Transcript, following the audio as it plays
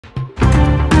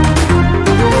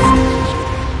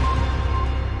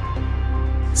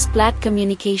Splat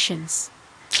Communications.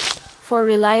 For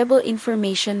reliable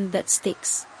information that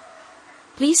sticks.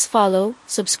 Please follow,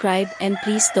 subscribe, and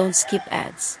please don't skip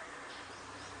ads.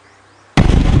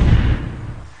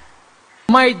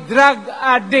 May drug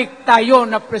addict tayo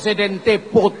na presidente,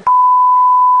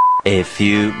 A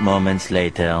few moments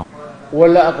later.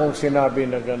 Wala akong sinabi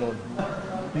na ganun.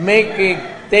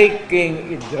 Taking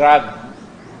a drug.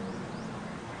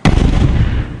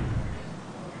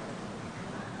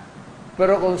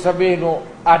 Pero kung sabihin mo,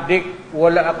 addict,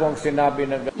 wala akong sinabi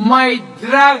na ganun. May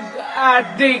drug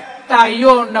addict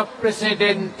tayo na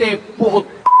presidente,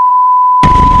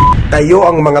 Kayo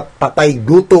ang mga patay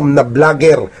gutom na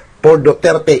vlogger for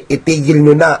Duterte, itigil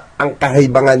nyo na ang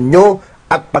kahaybangan nyo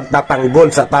at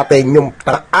pagtatanggol sa tatay nyong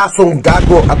asong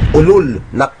gago at ulul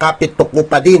na kapituko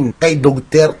pa din kay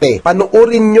Duterte.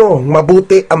 Panoorin nyo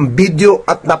mabuti ang video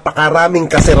at napakaraming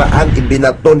kasiraan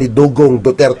ibinato ni Dugong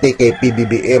Duterte kay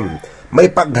PBBM. May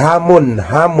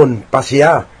paghamon-hamon pa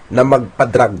siya na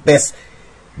magpa-drug test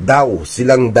daw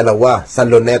silang dalawa sa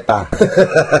Luneta.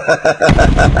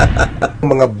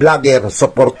 Mga vlogger,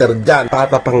 supporter dyan,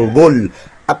 patapanggol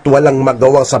at walang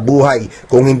magawa sa buhay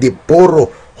kung hindi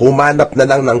puro humanap na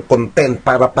lang ng content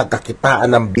para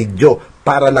pagkakitaan ng video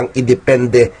para lang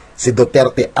idepende si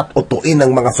Duterte at utuin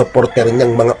ang mga supporter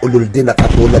niyang mga ulul din na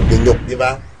katulad ninyo, di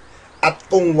ba? At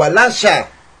kung wala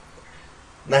siya,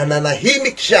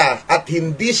 nananahimik siya at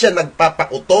hindi siya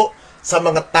nagpapauto sa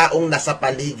mga taong nasa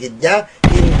paligid niya,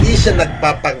 hindi siya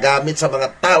nagpapagamit sa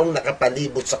mga taong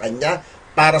nakapalibot sa kanya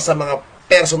para sa mga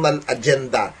personal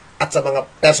agenda at sa mga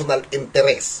personal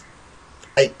interest,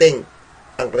 I think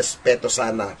ang respeto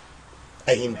sana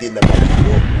ay hindi na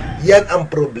malago. Yan ang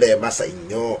problema sa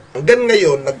inyo. Hanggang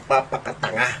ngayon,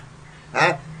 nagpapakatanga. Ha?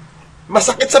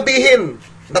 Masakit sabihin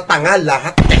na tanga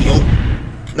lahat kayo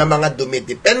na mga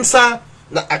dumidepensa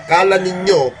na akala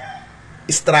ninyo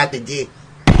strategy.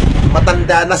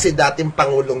 Matanda na si dating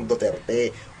Pangulong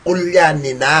Duterte.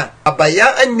 Ulyanin na.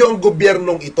 Pabayaan nyo ang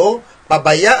gobyernong ito.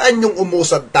 Pabayaan yung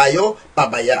umusad tayo,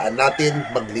 pabayaan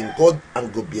natin maglingkod ang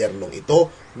gobyernong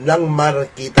ito nang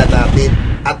makita natin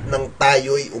at nang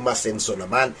tayo'y umasenso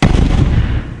naman.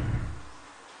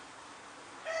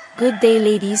 Good day,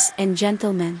 ladies and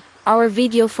gentlemen. Our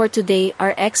video for today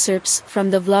are excerpts from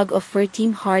the vlog of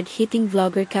Philippine hard-hitting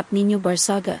vlogger Nino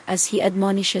Barzaga as he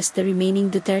admonishes the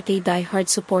remaining Duterte Diehard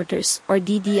Supporters or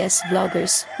DDS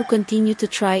Vloggers who continue to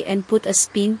try and put a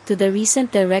spin to the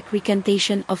recent direct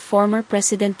recantation of former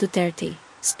President Duterte,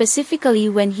 specifically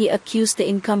when he accused the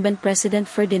incumbent President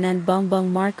Ferdinand Bongbong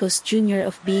Marcos Jr.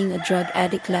 of being a drug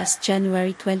addict last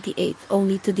January 28,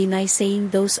 only to deny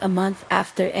saying those a month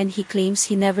after, and he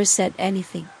claims he never said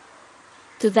anything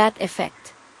to that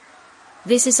effect.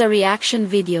 This is a reaction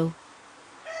video.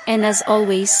 And as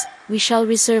always, we shall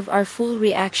reserve our full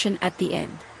reaction at the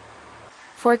end.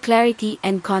 For clarity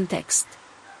and context.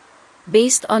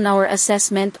 Based on our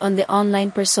assessment on the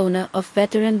online persona of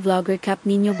veteran vlogger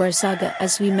Nino Barzaga,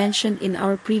 as we mentioned in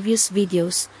our previous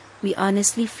videos, we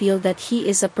honestly feel that he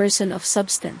is a person of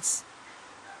substance.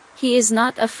 He is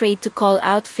not afraid to call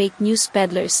out fake news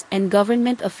peddlers and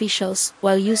government officials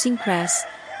while using crass,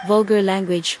 vulgar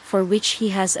language for which he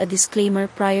has a disclaimer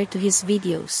prior to his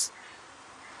videos.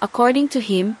 According to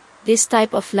him, this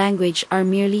type of language are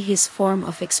merely his form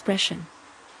of expression.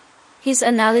 His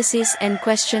analysis and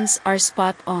questions are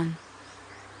spot on.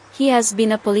 He has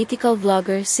been a political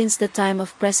vlogger since the time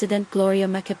of President Gloria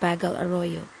Macapagal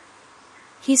Arroyo.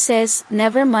 He says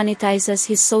never monetizes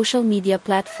his social media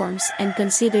platforms and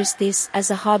considers this as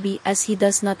a hobby as he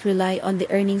does not rely on the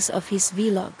earnings of his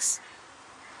vlogs.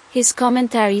 His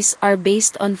commentaries are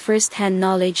based on first-hand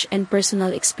knowledge and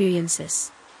personal experiences.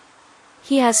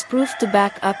 He has proof to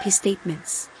back up his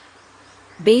statements.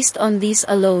 Based on these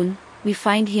alone, we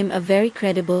find him a very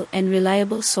credible and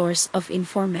reliable source of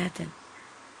information.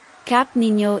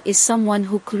 Nino is someone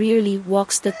who clearly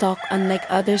walks the talk unlike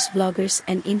others vloggers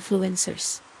and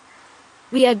influencers.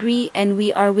 We agree and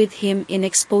we are with him in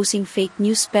exposing fake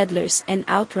news peddlers and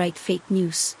outright fake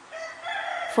news.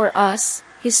 For us,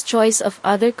 his choice of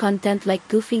other content like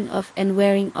goofing off and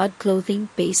wearing odd clothing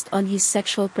based on his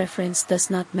sexual preference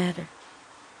does not matter.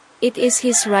 It is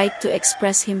his right to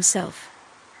express himself.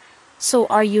 So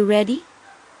are you ready?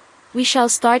 We shall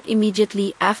start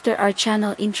immediately after our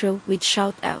channel intro with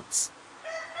shout-outs.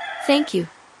 Thank you.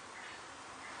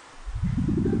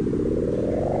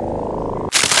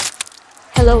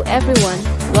 Hello everyone,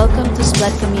 welcome to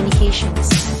Splat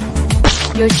Communications.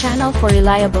 your channel for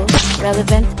reliable,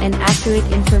 relevant, and accurate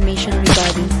information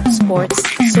regarding sports,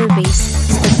 surveys,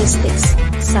 statistics,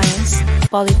 science,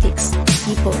 politics,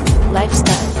 people,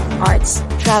 lifestyle, arts,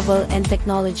 travel, and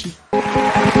technology.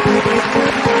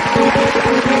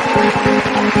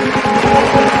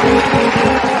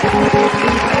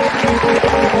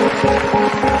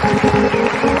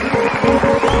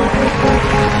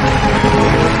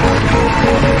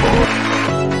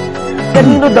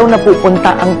 Kanino daw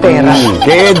napupunta ang pera?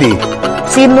 Kay Eddie.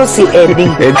 Sino si Eddie?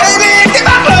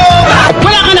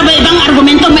 Wala ka na ba ibang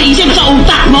argumento maisip sa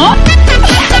utak mo?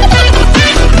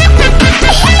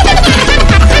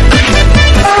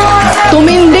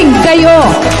 Tumindig kayo!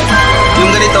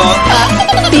 Yung ganito.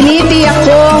 Tinitiyak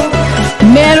ko,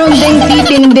 meron ding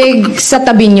titindig sa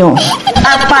tabi nyo.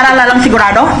 At para lalang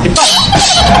sigurado?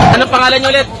 Ano pangalan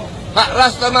niyo ulit?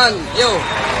 Rastaman. Yo.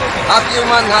 Half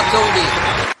human, half zombie.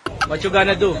 What you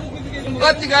gonna do?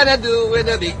 What you gonna do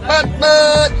with a big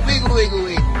butt, wiggle, wiggle,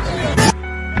 wiggle.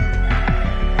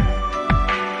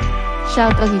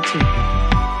 Shout Agitu.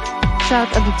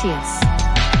 Shout Agitias.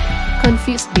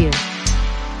 Confused Beer.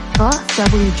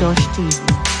 W. Josh TV.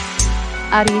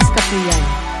 Aris Capuyan.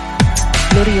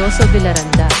 Glorioso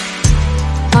Villaranda.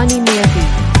 Honey Miyabi.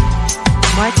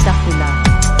 Mark Dakula.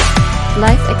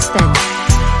 Life Extend.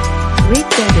 Great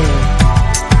Dedel.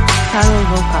 Carol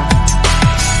Roca.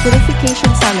 Purification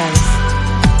Salaries.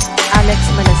 Alex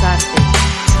Malazarte.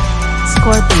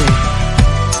 Scorpio.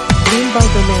 Lynn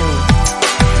Baldonero.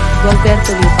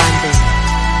 Roberto Leopande.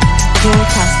 Joel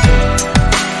Castro.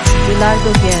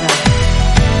 Rilardo Guerra.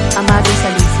 Amado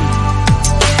Salisi.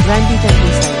 Randy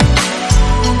Jagusay.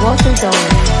 Walter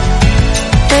Dower.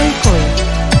 Terry Coy.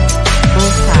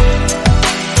 Rose Cap.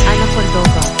 Ana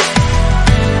Cordova.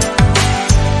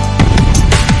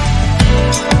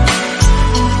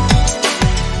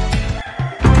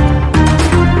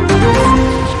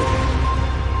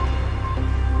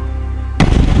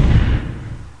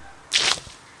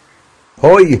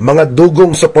 Hoy, mga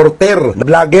dugong supporter,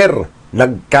 vlogger,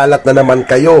 nagkalat na naman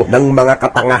kayo ng mga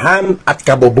katangahan at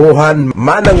kabobohan.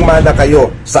 Manang-mana kayo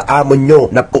sa amon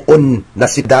nyo na puon na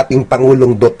si dating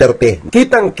Pangulong Duterte.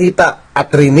 Kitang-kita at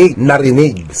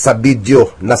narinig sa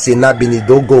video na sinabi ni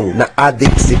Dugong na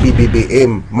adik si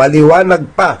PBBM.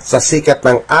 Maliwanag pa sa sikat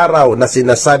ng araw na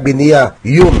sinasabi niya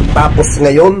yun. Tapos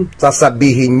ngayon,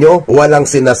 sasabihin nyo, walang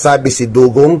sinasabi si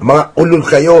Dugong. Mga ulul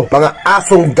kayo, mga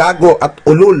asong gago at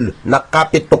ulul na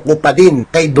kapituko pa din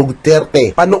kay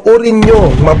Duterte. Panoorin nyo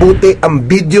mabuti ang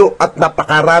video at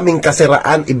napakaraming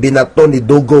kasiraan ibinato ni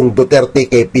Dugong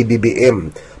Duterte kay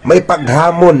PBBM. May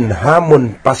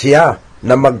paghamon-hamon pa siya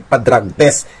na magpa-drug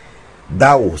test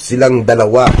daw silang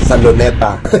dalawa sa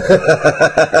Luneta.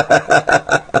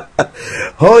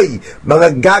 Hoy,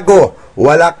 mga gago,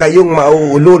 wala kayong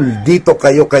mauulol dito,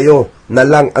 kayo na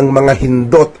lang ang mga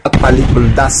hindot at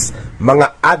palipundas,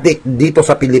 mga adik dito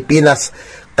sa Pilipinas.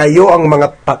 Kayo ang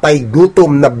mga patay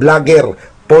gutom na vlogger.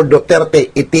 For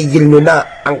Duterte, itigil nyo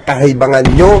na ang kahibangan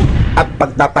nyo at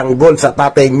pagtatanggol sa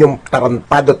tatay nyong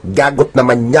taranpadot gagot na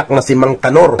manyak na si Mang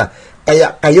Kanor.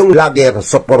 Kaya kayong vlogger,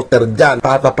 supporter dyan,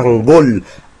 patapanggol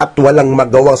at walang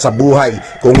magawa sa buhay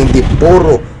kung hindi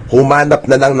puro humanap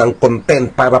na lang ng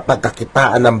content para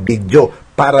pagkakitaan ng video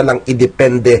para lang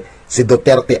idepende si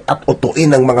Duterte at utuin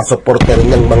ng mga supporter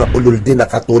niyang mga ulul din na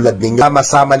katulad ninyo.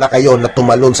 Sama-sama na kayo na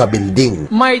tumalon sa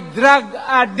building. May drug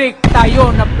addict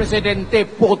tayo na presidente,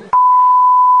 put.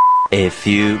 A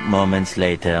few moments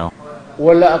later.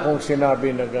 Wala akong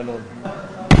sinabi na ganun.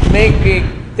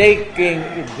 Taking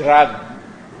a drug.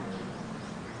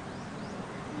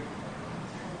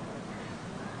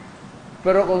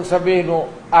 Pero kung sabihin mo,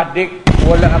 addict,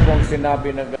 wala akong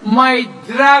sinabi na ganun. May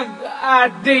drug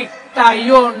addict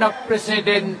tayo na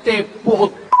presidente,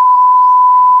 put.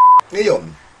 Ngayon,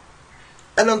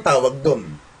 anong tawag doon?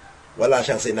 Wala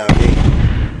siyang sinabi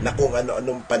na kung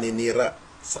ano-anong paninira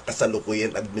sa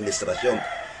kasalukuyan administrasyon.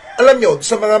 Alam nyo,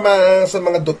 sa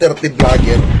mga Duterte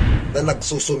vlogger na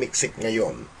nagsusumiksik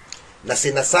ngayon, na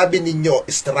sinasabi ninyo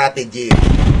strategy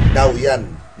daw yan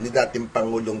ni dating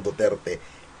Pangulong Duterte,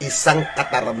 isang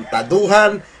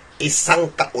katarantaduhan,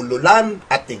 isang kaululan,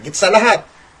 at higit sa lahat,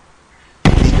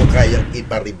 hindi nyo kayang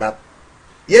iparibat.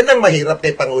 Yan ang mahirap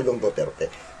kay Pangulong Duterte.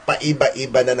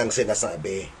 Paiba-iba na ng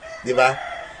sinasabi. Di ba?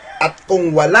 At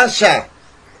kung wala siya,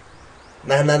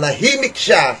 nananahimik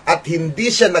siya at hindi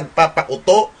siya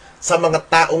nagpapauto sa mga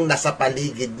taong nasa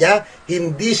paligid niya,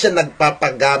 hindi siya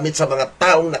nagpapagamit sa mga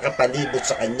taong nakapalibot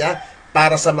sa kanya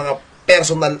para sa mga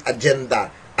personal agenda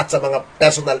at sa mga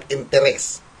personal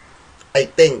interest, I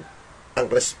think ang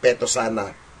respeto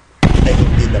sana ay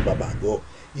hindi nababago.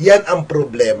 Yan ang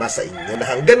problema sa inyo na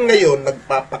hanggang ngayon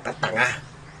nagpapakatanga.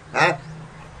 Ha?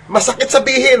 Masakit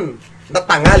sabihin na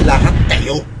tanga lahat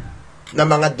kayo na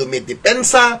mga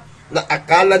dumidepensa na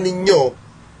akala ninyo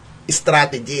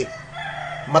strategy.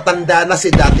 Matanda na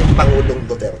si dating Pangulong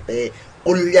Duterte.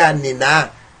 Ulyanin na.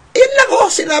 Yan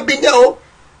lang sinabi niya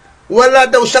Wala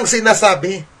daw siyang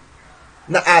sinasabi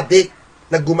na adik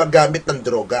na gumagamit ng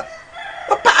droga.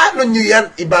 Paano nyo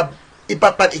yan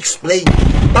ipapa-explain?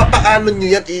 Paano nyo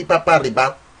yan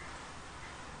ipaparibat?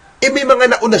 May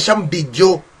mga nauna siyang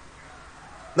video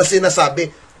na sinasabi,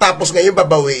 tapos ngayon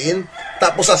babawiin,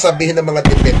 tapos sasabihin ng mga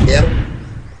defender.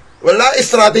 Wala,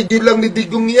 strategy lang ni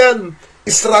Digong yan.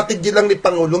 Strategy lang ni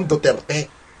Pangulong Duterte.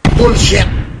 Bullshit!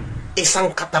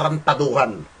 Isang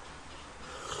katarantaduhan.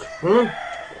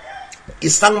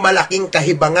 Isang malaking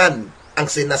kahibangan ang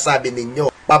sinasabi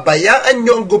ninyo. Pabayaan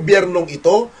nyo ang gobyernong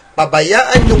ito,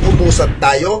 pabayaan nyo umusad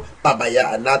tayo,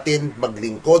 pabayaan natin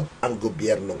maglingkod ang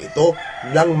gobyernong ito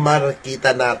nang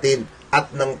makita natin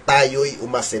at nang tayo'y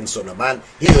umasenso naman.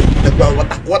 Yun,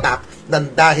 nagwawatak-watak nang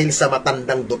dahil sa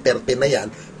matandang Duterte na yan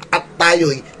at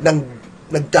tayo'y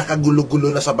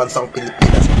nagkakagulo-gulo na sa bansang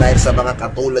Pilipinas dahil sa mga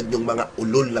katulad yung mga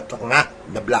ulol na tanga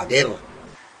na vlogger.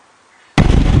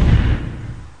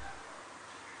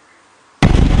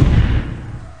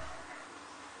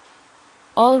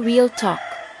 All real talk.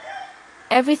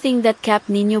 Everything that Cap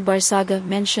Nino Barzaga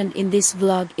mentioned in this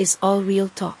vlog is all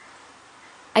real talk.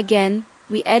 Again,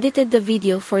 we edited the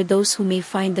video for those who may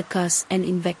find the cuss and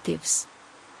invectives.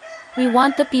 We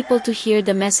want the people to hear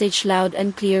the message loud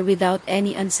and clear without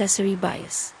any unnecessary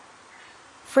bias.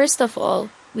 First of all,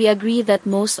 we agree that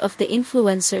most of the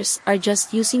influencers are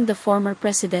just using the former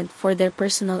president for their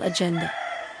personal agenda.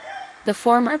 The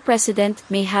former president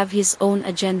may have his own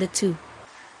agenda too.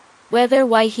 Whether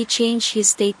why he changed his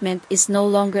statement is no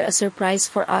longer a surprise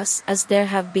for us, as there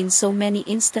have been so many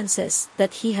instances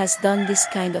that he has done this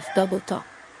kind of double talk.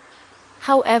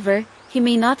 However, he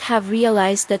may not have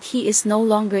realized that he is no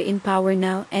longer in power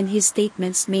now and his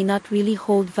statements may not really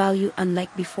hold value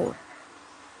unlike before.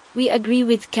 We agree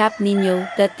with Cap Nino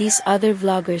that these other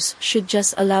vloggers should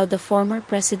just allow the former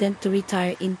president to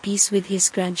retire in peace with his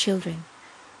grandchildren.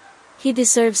 He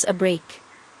deserves a break.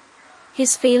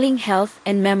 His failing health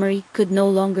and memory could no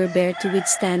longer bear to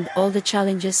withstand all the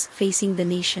challenges facing the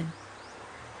nation.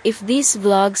 If these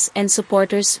vlogs and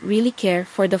supporters really care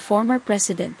for the former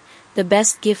president, the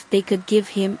best gift they could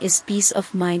give him is peace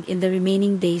of mind in the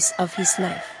remaining days of his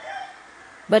life.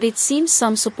 But it seems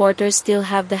some supporters still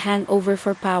have the hangover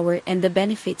for power and the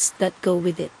benefits that go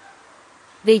with it.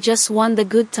 They just want the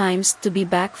good times to be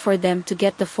back for them to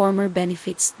get the former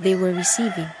benefits they were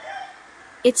receiving.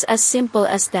 It's as simple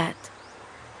as that.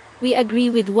 We agree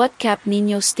with what Cap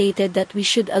Nino stated that we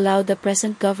should allow the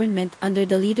present government under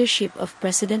the leadership of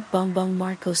President Bongbong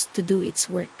Marcos to do its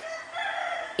work.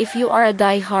 If you are a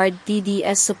die-hard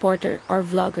DDS supporter or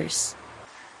vloggers,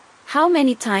 how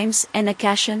many times and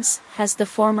occasions has the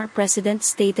former president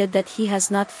stated that he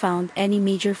has not found any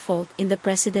major fault in the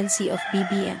presidency of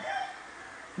BBM?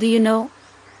 Do you know?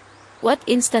 What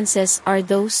instances are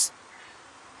those?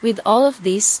 With all of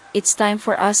this, it's time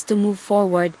for us to move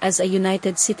forward as a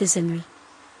united citizenry.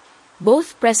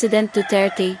 Both President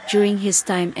Duterte during his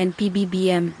time and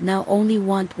PBBM now only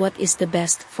want what is the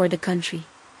best for the country.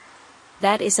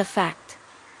 That is a fact.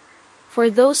 For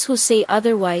those who say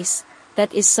otherwise,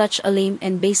 that is such a lame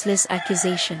and baseless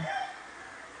accusation.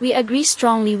 We agree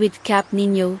strongly with Cap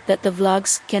Nino that the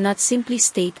vlogs cannot simply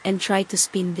state and try to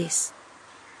spin this.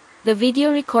 The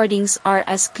video recordings are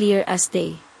as clear as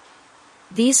day.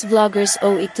 These vloggers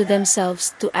owe it to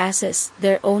themselves to assess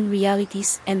their own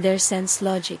realities and their sense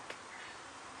logic.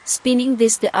 Spinning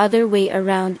this the other way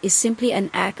around is simply an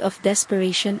act of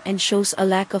desperation and shows a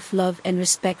lack of love and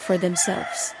respect for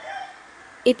themselves.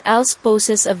 It also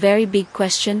poses a very big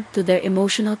question to their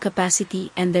emotional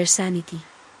capacity and their sanity.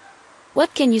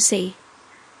 What can you say?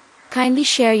 Kindly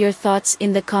share your thoughts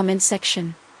in the comment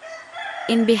section.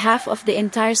 In behalf of the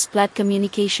entire Splat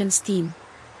Communications team,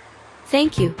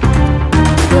 thank you.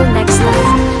 Till next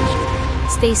time.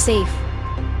 Stay safe.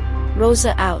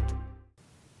 Rosa out.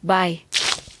 Bye.